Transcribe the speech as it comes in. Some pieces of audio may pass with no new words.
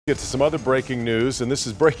Get to some other breaking news, and this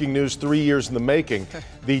is breaking news 3 years in the making.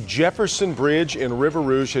 The Jefferson Bridge in River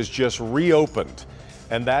Rouge has just reopened,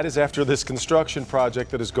 and that is after this construction project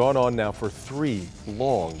that has gone on now for 3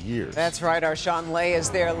 long years. That's right. Our Sean Lay is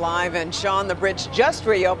there live, and Sean, the bridge just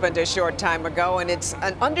reopened a short time ago, and it's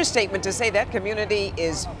an understatement to say that community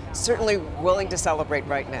is certainly willing to celebrate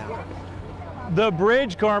right now. The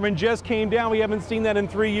bridge, Carmen, just came down. We haven't seen that in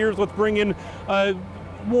 3 years. Let's bring in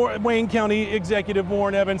Wayne County Executive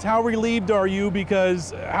Warren Evans. How relieved are you?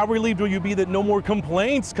 Because how relieved will you be that no more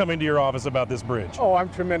complaints come into your office about this bridge? Oh, I'm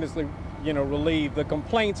tremendously, relieved. The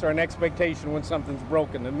complaints are an expectation when something's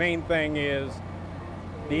broken. The main thing is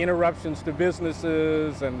the interruptions to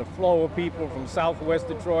businesses and the flow of people from Southwest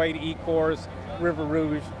Detroit, E-Course, River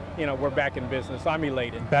Rouge. We're back in business. I'm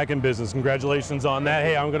elated. Back in business. Congratulations on that.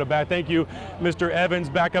 Hey, I'm going to back. Thank you, Mr. Evans.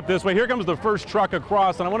 Back up this way. Here comes the first truck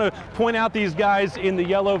across, and I want to point out these guys in the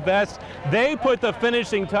yellow vests. They put the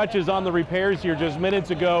finishing touches on the repairs here just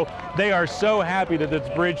minutes ago. They are so happy that this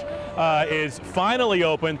bridge is finally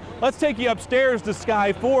open. Let's take you upstairs to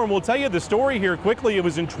Sky 4, and we'll tell you the story here quickly. It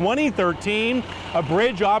was in 2013. A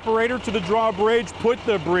bridge operator to the drawbridge put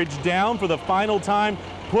the bridge down for the final time.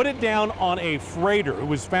 Put it down on a freighter. It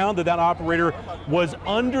was found that operator was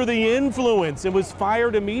under the influence and was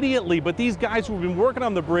fired immediately. But these guys who've been working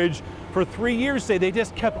on the bridge for 3 years say they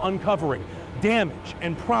just kept uncovering damage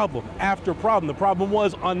and problem after problem. The problem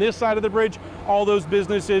was on this side of the bridge, all those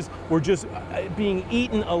businesses were just being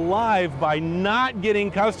eaten alive by not getting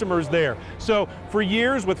customers there. So for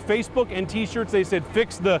years with Facebook and t-shirts, they said,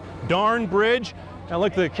 fix the darn bridge. Now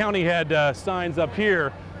look, the county had signs up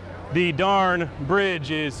here. The darn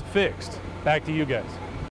bridge is fixed. Back to you guys.